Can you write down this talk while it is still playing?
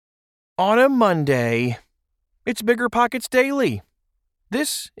On a Monday, it's Bigger Pockets Daily.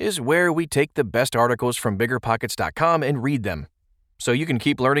 This is where we take the best articles from biggerpockets.com and read them, so you can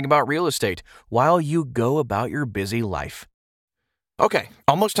keep learning about real estate while you go about your busy life. Okay,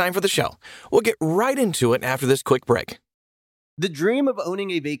 almost time for the show. We'll get right into it after this quick break. The dream of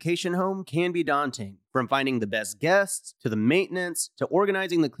owning a vacation home can be daunting. From finding the best guests, to the maintenance, to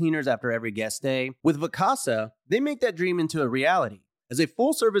organizing the cleaners after every guest stay. With Vacasa, they make that dream into a reality. As a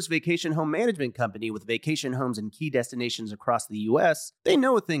full-service vacation home management company with vacation homes in key destinations across the U.S., they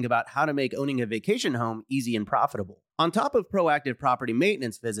know a thing about how to make owning a vacation home easy and profitable. On top of proactive property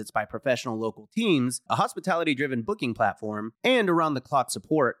maintenance visits by professional local teams, a hospitality-driven booking platform, and around-the-clock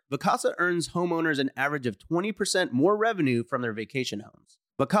support, Vacasa earns homeowners an average of 20% more revenue from their vacation homes.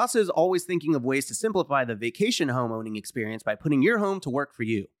 Vacasa is always thinking of ways to simplify the vacation home owning experience by putting your home to work for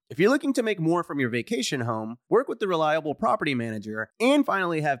you. If you're looking to make more from your vacation home, work with the reliable property manager, and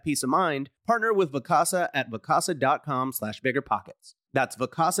finally have peace of mind, partner with Vacasa at vacasa.com/biggerpockets. That's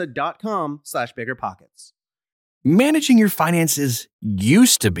vacasa.com/biggerpockets. Managing your finances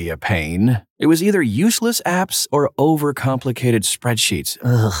used to be a pain. It was either useless apps or overcomplicated spreadsheets.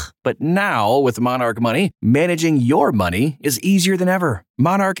 Ugh. But now, with Monarch Money, managing your money is easier than ever.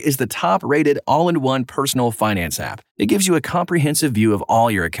 Monarch is the top-rated all-in-one personal finance app. It gives you a comprehensive view of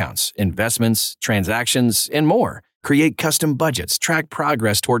all your accounts, investments, transactions, and more. Create custom budgets, track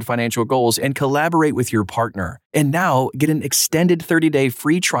progress toward financial goals, and collaborate with your partner. And now, get an extended 30-day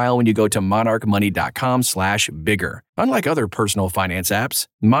free trial when you go to monarchmoney.com/bigger. Unlike other personal finance apps,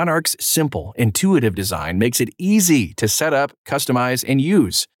 Monarch's simple, intuitive design makes it easy to set up, customize, and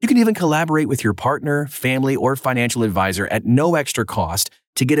use. You can even collaborate with your partner, family, or financial advisor at no extra cost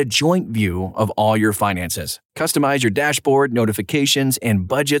to get a joint view of all your finances. Customize your dashboard, notifications, and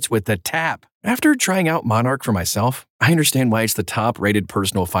budgets with the tap. After trying out Monarch for myself, I understand why it's the top-rated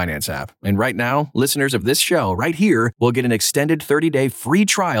personal finance app. And right now, listeners of this show right here will get an extended 30-day free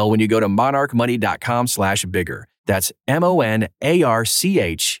trial when you go to monarchmoney.com/bigger. That's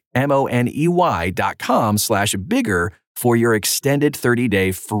monarchmoney.com/bigger for your extended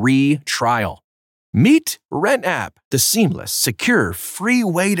 30-day free trial. Meet Rent App, the seamless, secure, free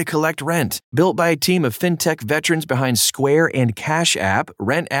way to collect rent. Built by a team of fintech veterans behind Square and Cash App,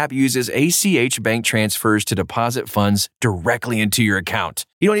 Rent App uses ACH bank transfers to deposit funds directly into your account.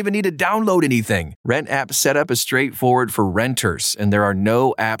 You don't even need to download anything. Rent App setup is straightforward for renters, and there are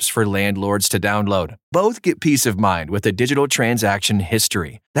no apps for landlords to download. Both get peace of mind with a digital transaction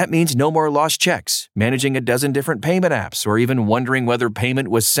history. That means no more lost checks, managing a dozen different payment apps, or even wondering whether payment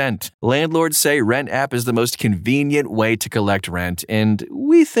was sent. Landlords say Rent App is the most convenient way to collect rent, and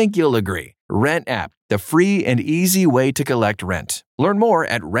we think you'll agree. Rent App, the free and easy way to collect rent. Learn more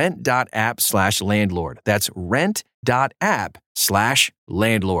at rent.app/landlord. That's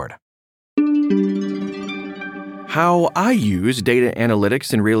rent.app/landlord. How I use data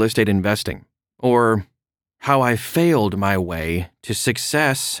analytics in real estate investing, or How I Failed My Way to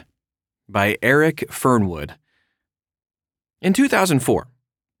Success by Eric Fernwood. In 2004,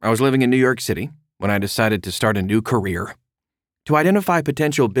 I was living in New York City when I decided to start a new career. To identify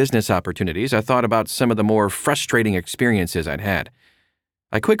potential business opportunities, I thought about some of the more frustrating experiences I'd had.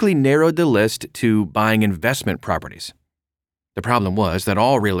 I quickly narrowed the list to buying investment properties. The problem was that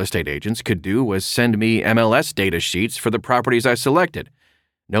all real estate agents could do was send me MLS data sheets for the properties I selected.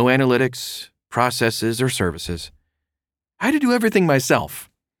 No analytics, processes, or services. I had to do everything myself.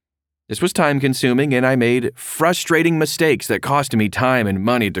 This was time-consuming, and I made frustrating mistakes that cost me time and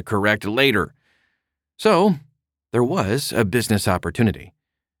money to correct later. So, there was a business opportunity.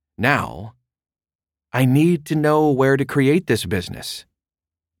 Now, I need to know where to create this business,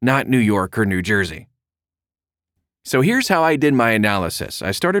 not New York or New Jersey. So here's how I did my analysis.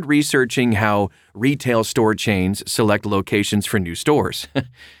 I started researching how retail store chains select locations for new stores.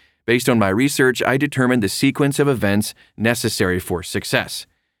 Based on my research, I determined the sequence of events necessary for success.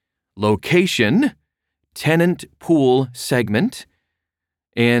 Location, tenant pool segment,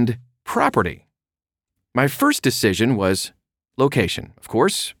 and property. My first decision was location. Of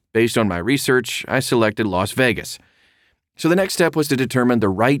course, based on my research, I selected Las Vegas. So the next step was to determine the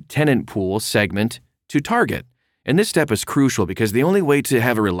right tenant pool segment to target. And this step is crucial because the only way to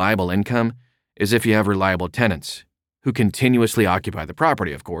have a reliable income is if you have reliable tenants, who continuously occupy the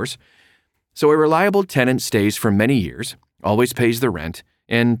property, of course. So a reliable tenant stays for many years, always pays the rent,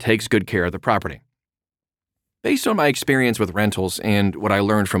 and takes good care of the property. Based on my experience with rentals and what I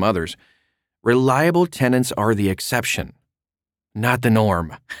learned from others, reliable tenants are the exception, not the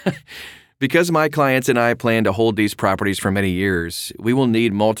norm. Because my clients and I plan to hold these properties for many years, we will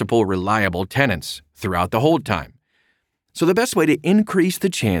need multiple reliable tenants throughout the hold time. So the best way to increase the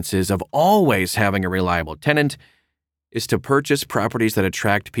chances of always having a reliable tenant is to purchase properties that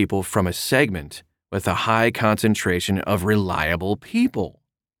attract people from a segment with a high concentration of reliable people.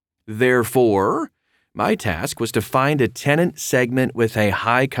 Therefore, my task was to find a tenant segment with a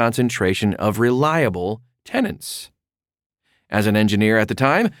high concentration of reliable tenants. As an engineer at the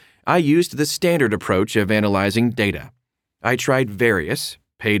time, I used the standard approach of analyzing data. I tried various,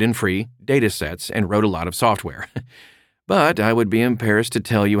 paid and free, data sets and wrote a lot of software. But I would be embarrassed to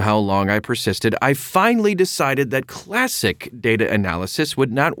tell you how long I persisted. I finally decided that classic data analysis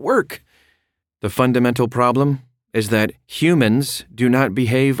would not work. The fundamental problem is that humans do not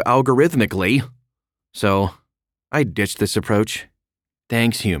behave algorithmically. So I ditched this approach.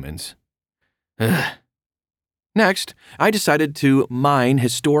 Thanks, humans. Ugh. Next, I decided to mine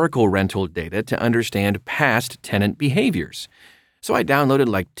historical rental data to understand past tenant behaviors. So I downloaded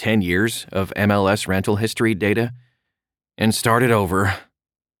like 10 years of MLS rental history data and started over.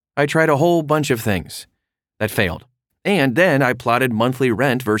 I tried a whole bunch of things that failed. And then I plotted monthly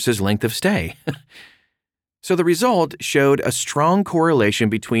rent versus length of stay. So the result showed a strong correlation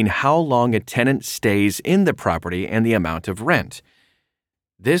between how long a tenant stays in the property and the amount of rent.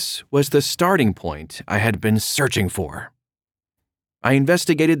 This was the starting point I had been searching for. I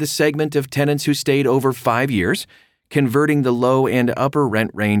investigated the segment of tenants who stayed over 5 years, converting the low and upper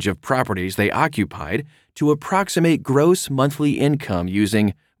rent range of properties they occupied to approximate gross monthly income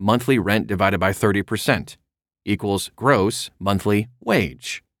using monthly rent divided by 30% equals gross monthly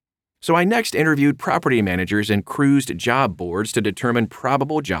wage. So I next interviewed property managers and cruised job boards to determine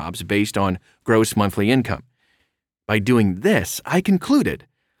probable jobs based on gross monthly income. By doing this, I concluded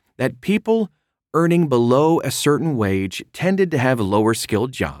that people earning below a certain wage tended to have lower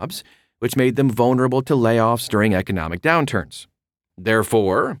skilled jobs, which made them vulnerable to layoffs during economic downturns.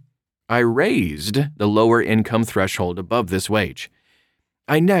 Therefore, I raised the lower income threshold above this wage.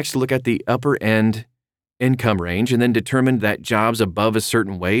 I next looked at the upper end income range and then determined that jobs above a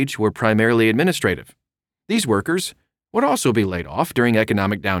certain wage were primarily administrative. These workers would also be laid off during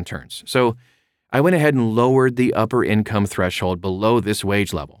economic downturns. So I went ahead and lowered the upper income threshold below this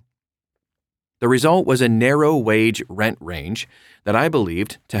wage level. The result was a narrow wage rent range that I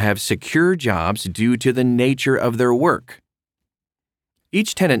believed to have secure jobs due to the nature of their work.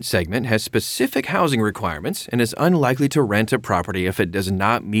 Each tenant segment has specific housing requirements and is unlikely to rent a property if it does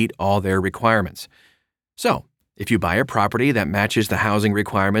not meet all their requirements. So, if you buy a property that matches the housing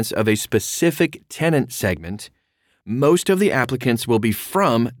requirements of a specific tenant segment, most of the applicants will be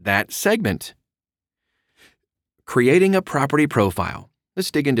from that segment. Creating a property profile.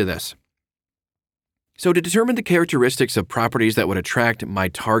 Let's dig into this. So to determine the characteristics of properties that would attract my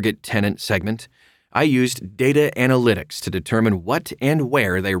target tenant segment, I used data analytics to determine what and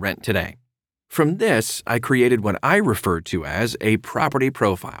where they rent today. From this, I created what I refer to as a property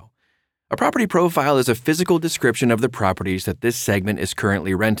profile. A property profile is a physical description of the properties that this segment is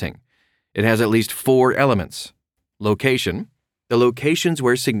currently renting. It has at least 4 elements. Location, the locations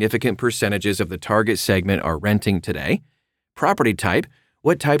where significant percentages of the target segment are renting today. Property type,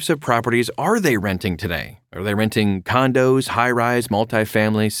 what types of properties are they renting today? Are they renting condos, high-rise,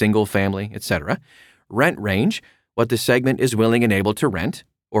 multifamily, single-family, etc.? Rent range, what the segment is willing and able to rent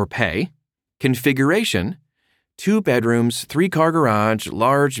or pay. Configuration, 2 bedrooms, 3-car garage,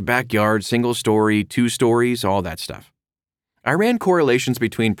 large backyard, single-story, 2 stories, all that stuff. I ran correlations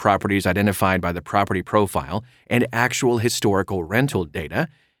between properties identified by the property profile and actual historical rental data,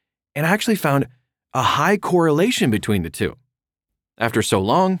 and I actually found a high correlation between the two. After so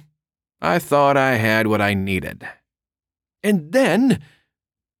long, I thought I had what I needed. And then,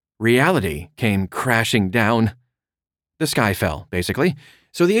 reality came crashing down. The sky fell, basically.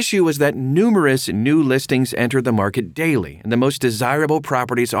 So the issue was that numerous new listings entered the market daily, and the most desirable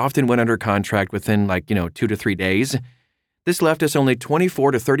properties often went under contract within 2 to 3 days. This left us only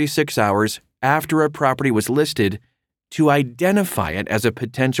 24 to 36 hours after a property was listed to identify it as a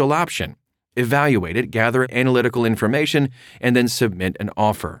potential option, evaluate it, gather analytical information, and then submit an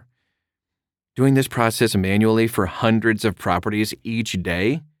offer. Doing this process manually for hundreds of properties each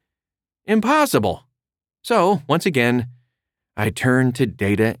day? Impossible. So, once again, I turned to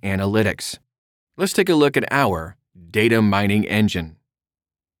data analytics. Let's take a look at our data mining engine.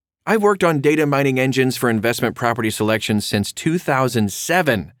 I've worked on data mining engines for investment property selection since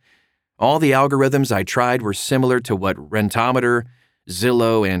 2007. All the algorithms I tried were similar to what Rentometer,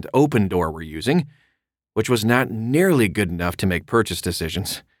 Zillow, and Opendoor were using, which was not nearly good enough to make purchase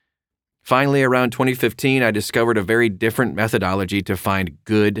decisions. Finally, around 2015, I discovered a very different methodology to find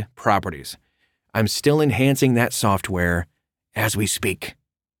good properties. I'm still enhancing that software as we speak.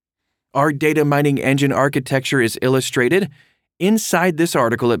 Our data mining engine architecture is illustrated inside this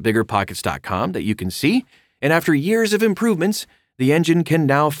article at biggerpockets.com that you can see, and after years of improvements, the engine can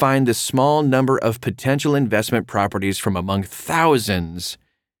now find the small number of potential investment properties from among thousands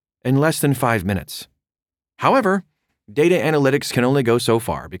in less than 5 minutes. However, data analytics can only go so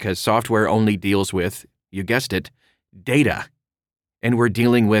far because software only deals with, you guessed it, data. And we're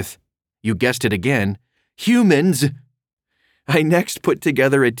dealing with, you guessed it again, humans. I next put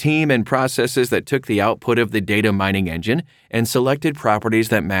together a team and processes that took the output of the data mining engine and selected properties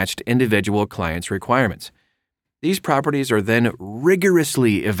that matched individual clients' requirements. These properties are then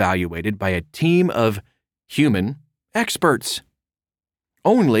rigorously evaluated by a team of human experts.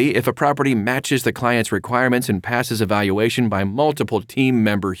 Only if a property matches the client's requirements and passes evaluation by multiple team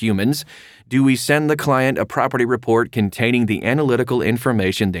member humans do we send the client a property report containing the analytical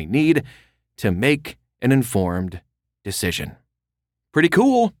information they need to make an informed decision. Pretty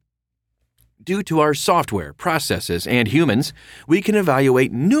cool. Due to our software, processes, and humans, we can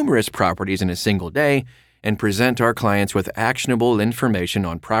evaluate numerous properties in a single day and present our clients with actionable information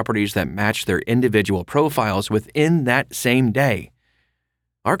on properties that match their individual profiles within that same day.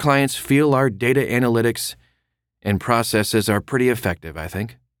 Our clients feel our data analytics and processes are pretty effective, I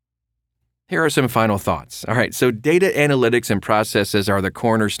think. Here are some final thoughts. All right, so data analytics and processes are the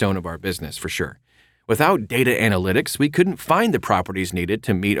cornerstone of our business, for sure. Without data analytics, we couldn't find the properties needed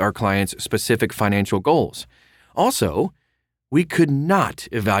to meet our clients' specific financial goals. Also, we could not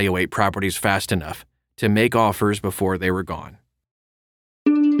evaluate properties fast enough to make offers before they were gone.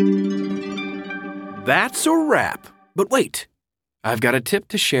 That's a wrap. But wait, I've got a tip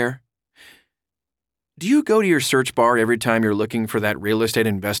to share. Do you go to your search bar every time you're looking for that real estate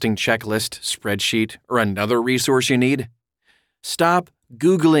investing checklist, spreadsheet, or another resource you need? Stop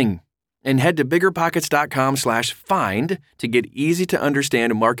Googling and head to biggerpockets.com/find to get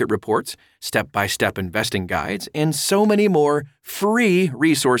easy-to-understand market reports, step-by-step investing guides, and so many more free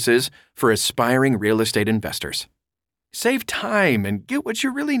resources for aspiring real estate investors. Save time and get what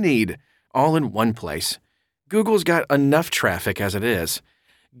you really need, all in one place. Google's got enough traffic as it is.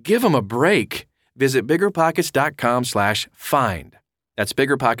 Give them a break. Visit biggerpockets.com/find. That's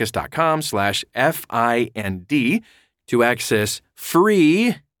biggerpockets.com/FIND to access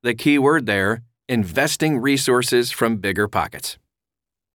free, the key word there, investing resources from Bigger Pockets.